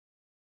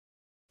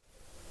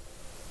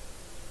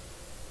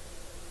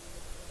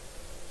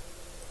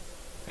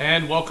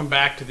And welcome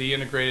back to the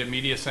Integrated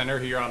Media Center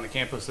here on the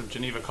campus of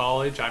Geneva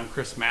College. I'm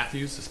Chris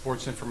Matthews, the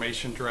Sports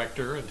Information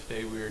Director, and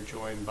today we are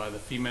joined by the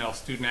Female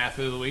Student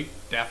Athlete of the Week,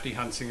 Daphne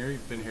Hunsinger.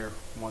 You've been here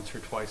once or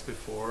twice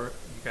before.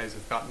 You guys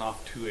have gotten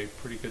off to a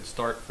pretty good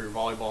start for your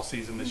volleyball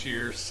season this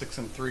year,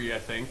 6-3, I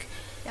think.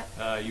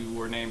 Yep. You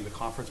were named the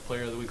Conference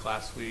Player of the Week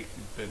last week.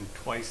 You've been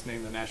twice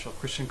named the National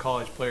Christian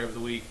College Player of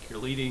the Week. You're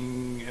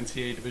leading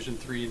NCAA Division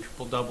III in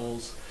triple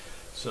doubles.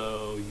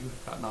 So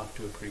you've gotten off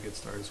to a pretty good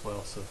start as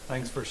well. So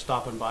thanks for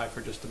stopping by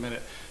for just a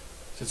minute.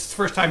 Since it's the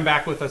first time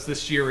back with us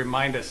this year,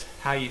 remind us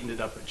how you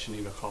ended up at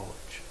Geneva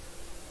College.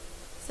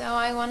 So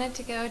I wanted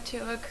to go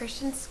to a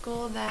Christian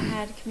school that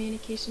had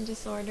communication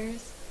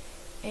disorders,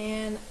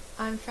 and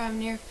I'm from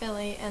near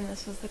Philly, and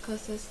this was the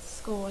closest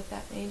school with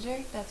that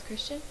major that's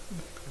Christian.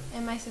 Okay.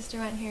 And my sister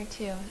went here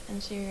too,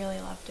 and she really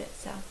loved it,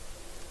 so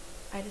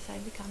I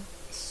decided to come.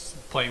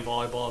 Playing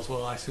volleyball as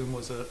well, I assume,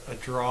 was a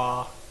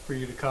draw for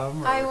you to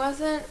come? Or? I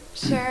wasn't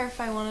sure if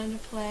I wanted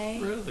to play.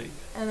 Really?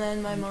 And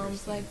then my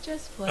mom's like,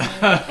 just play.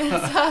 And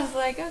so I was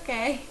like,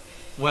 okay.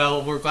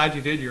 Well, we're glad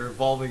you did. You're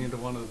evolving into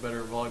one of the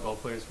better volleyball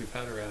players we've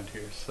had around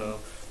here. So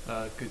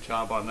good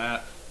job on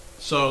that.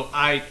 So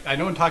I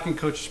know in talking to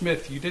Coach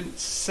Smith, you didn't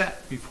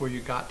set before you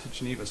got to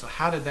Geneva. So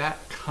how did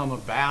that come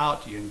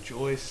about? Do you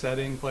enjoy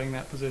setting, playing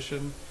that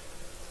position?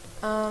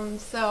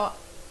 So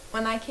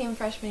when I came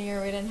freshman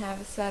year, we didn't have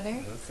a setter.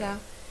 Okay. So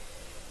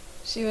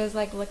she was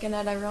like looking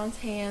at everyone's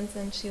hands,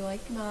 and she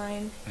liked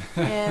mine.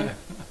 And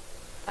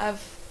of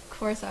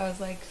course I was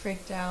like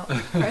freaked out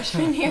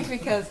freshman year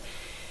because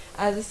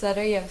as a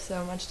setter you have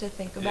so much to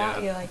think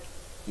about. Yeah.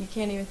 You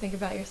can't even think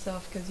about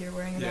yourself because you're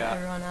worrying about Yeah.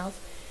 everyone else.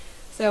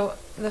 So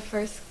the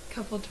first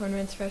couple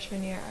tournaments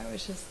freshman year I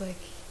was just like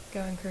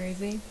going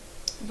crazy.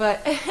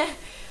 But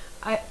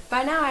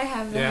by now I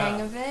have the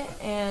hang of it,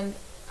 and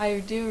I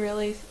do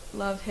really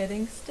love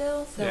hitting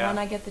still. So when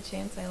I get the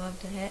chance I love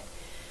to hit.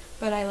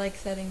 But I like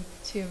setting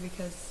too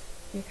because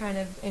you're kind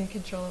of in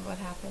control of what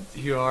happens.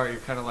 You are. You're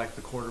kind of like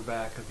the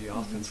quarterback of the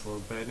offense a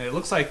little bit. And it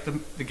looks like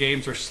the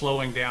games are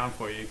slowing down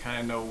for you. You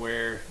kind of know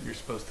where you're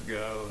supposed to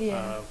go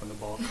when the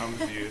ball comes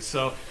to you.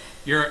 So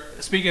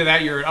speaking of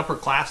that, you're an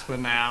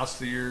upperclassman now,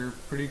 so you're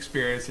pretty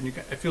experienced. And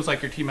it feels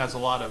like your team has a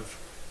lot of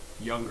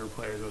younger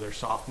players, whether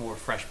sophomore,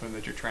 freshmen,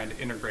 that you're trying to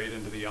integrate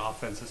into the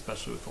offense,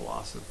 especially with the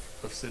loss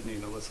of Sydney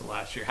and Alyssa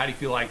last year. How do you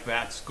feel like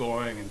that's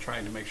going and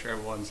trying to make sure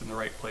everyone's in the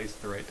right place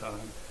at the right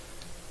time?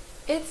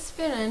 It's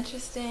been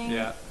interesting.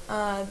 Yeah.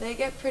 They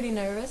get pretty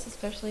nervous,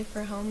 especially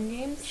for home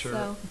games. Sure.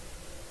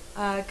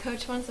 So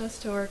Coach wants us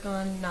to work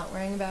on not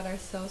worrying about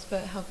ourselves,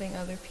 but helping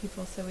other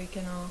people so we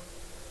can all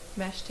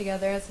mesh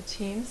together as a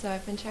team. So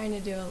I've been trying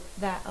to do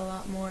that a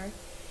lot more.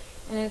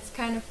 And it's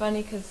kind of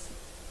funny because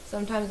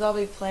sometimes I'll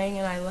be playing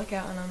and I look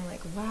out and I'm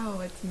like, wow,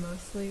 it's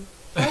mostly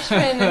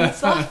freshmen and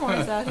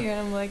sophomores out here.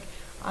 And I'm like,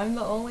 I'm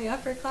the only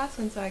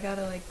upperclassman, so I got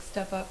to like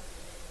step up,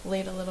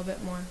 lead a little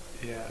bit more.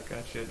 Yeah,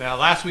 gotcha. Now,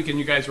 last weekend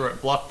you guys were at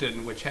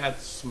Bluffton, which had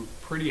some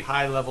pretty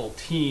high-level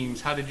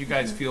teams. How did you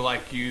guys feel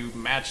like you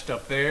matched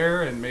up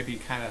there, and maybe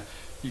kind of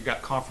you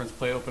got conference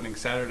play opening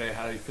Saturday?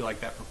 How do you feel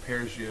like that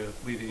prepares you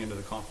leading into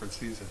the conference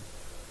season?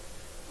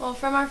 Well,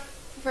 from our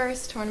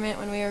first tournament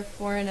when we were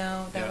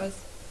 4-0, that was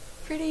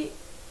pretty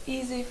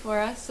easy for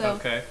us. So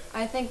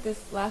I think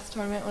this last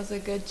tournament was a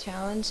good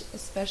challenge,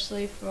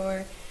 especially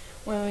for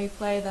when we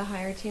play the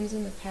higher teams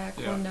in the pack.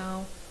 We'll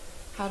know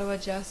how to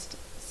adjust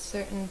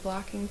certain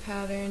blocking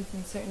patterns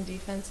and certain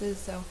defenses,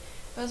 so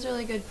it was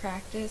really good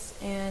practice,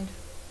 and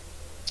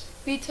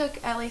we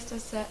took at least a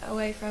set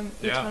away from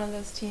each one of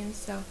those teams,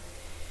 so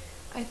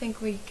I think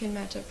we can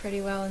match up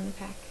pretty well in the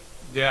pack.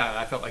 Yeah,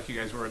 I felt like you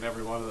guys were in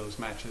every one of those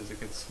matches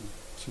against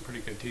some pretty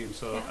good teams,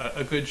 so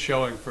a good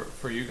showing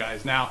for you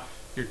guys. Now,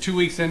 you're 2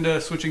 weeks into,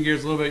 switching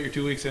gears a little bit, you're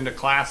 2 weeks into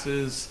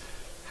classes.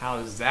 How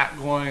is that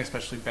going,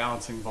 especially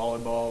balancing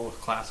volleyball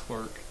with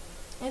classwork?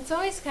 It's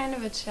always kind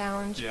of a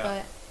challenge,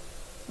 but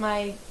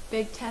my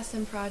big tests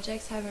and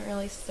projects haven't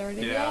really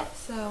started yet,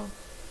 so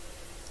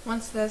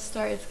once those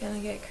start, it's going to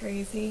get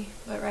crazy.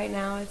 But right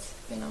now, it's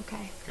been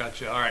okay.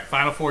 Gotcha. All right,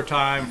 Final Four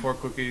time, 4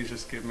 quickies.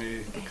 Just give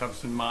me what comes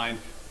to mind.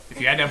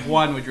 If you had to have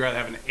one, would you rather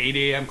have an 8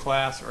 a.m.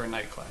 class or a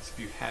night class? If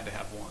you had to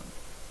have one.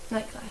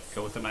 Night class.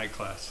 Go with the night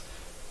class.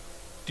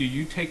 Do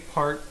you take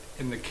part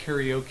in the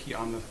karaoke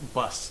on the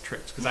bus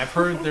trips? Because I've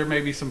heard there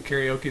may be some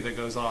karaoke that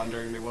goes on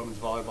during the women's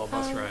volleyball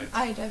bus rides.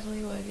 I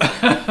definitely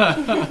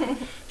would.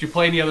 Did you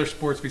play any other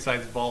sports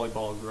besides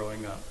volleyball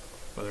growing up,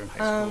 whether in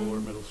high school or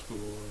middle school?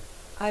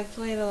 I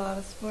played a lot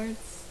of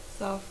sports: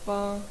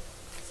 softball,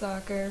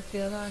 soccer,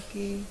 field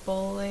hockey,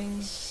 bowling,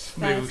 Maybe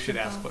basketball. we should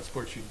ask what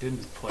sports you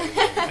didn't play.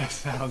 That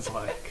sounds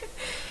like.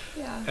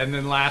 Yeah. And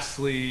then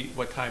lastly,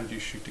 what time do you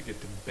shoot to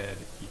get to bed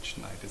each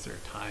night? Is there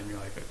a time you're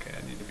like, okay,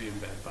 I need to be in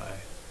bed by?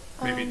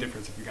 Maybe a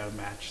difference if you got a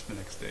match the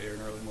next day or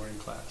an early morning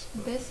class.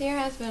 But. This year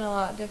has been a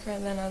lot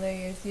different than other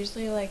years.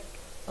 Usually like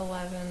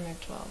 11 or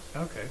 12.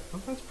 Okay,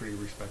 well that's pretty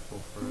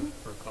respectable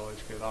for a college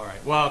kid. All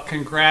right, well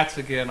congrats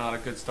again on a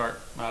good start,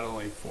 not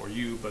only for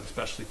you, but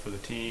especially for the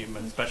team,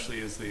 and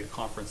especially as the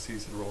conference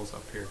season rolls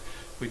up here.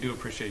 We do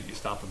appreciate you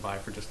stopping by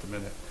for just a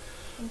minute.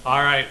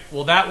 All right.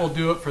 Well, that will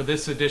do it for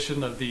this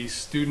edition of the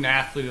Student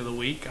Athlete of the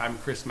Week. I'm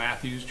Chris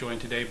Matthews,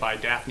 joined today by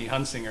Daphne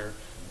Hunsinger.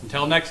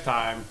 Until next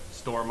time,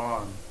 storm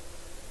on.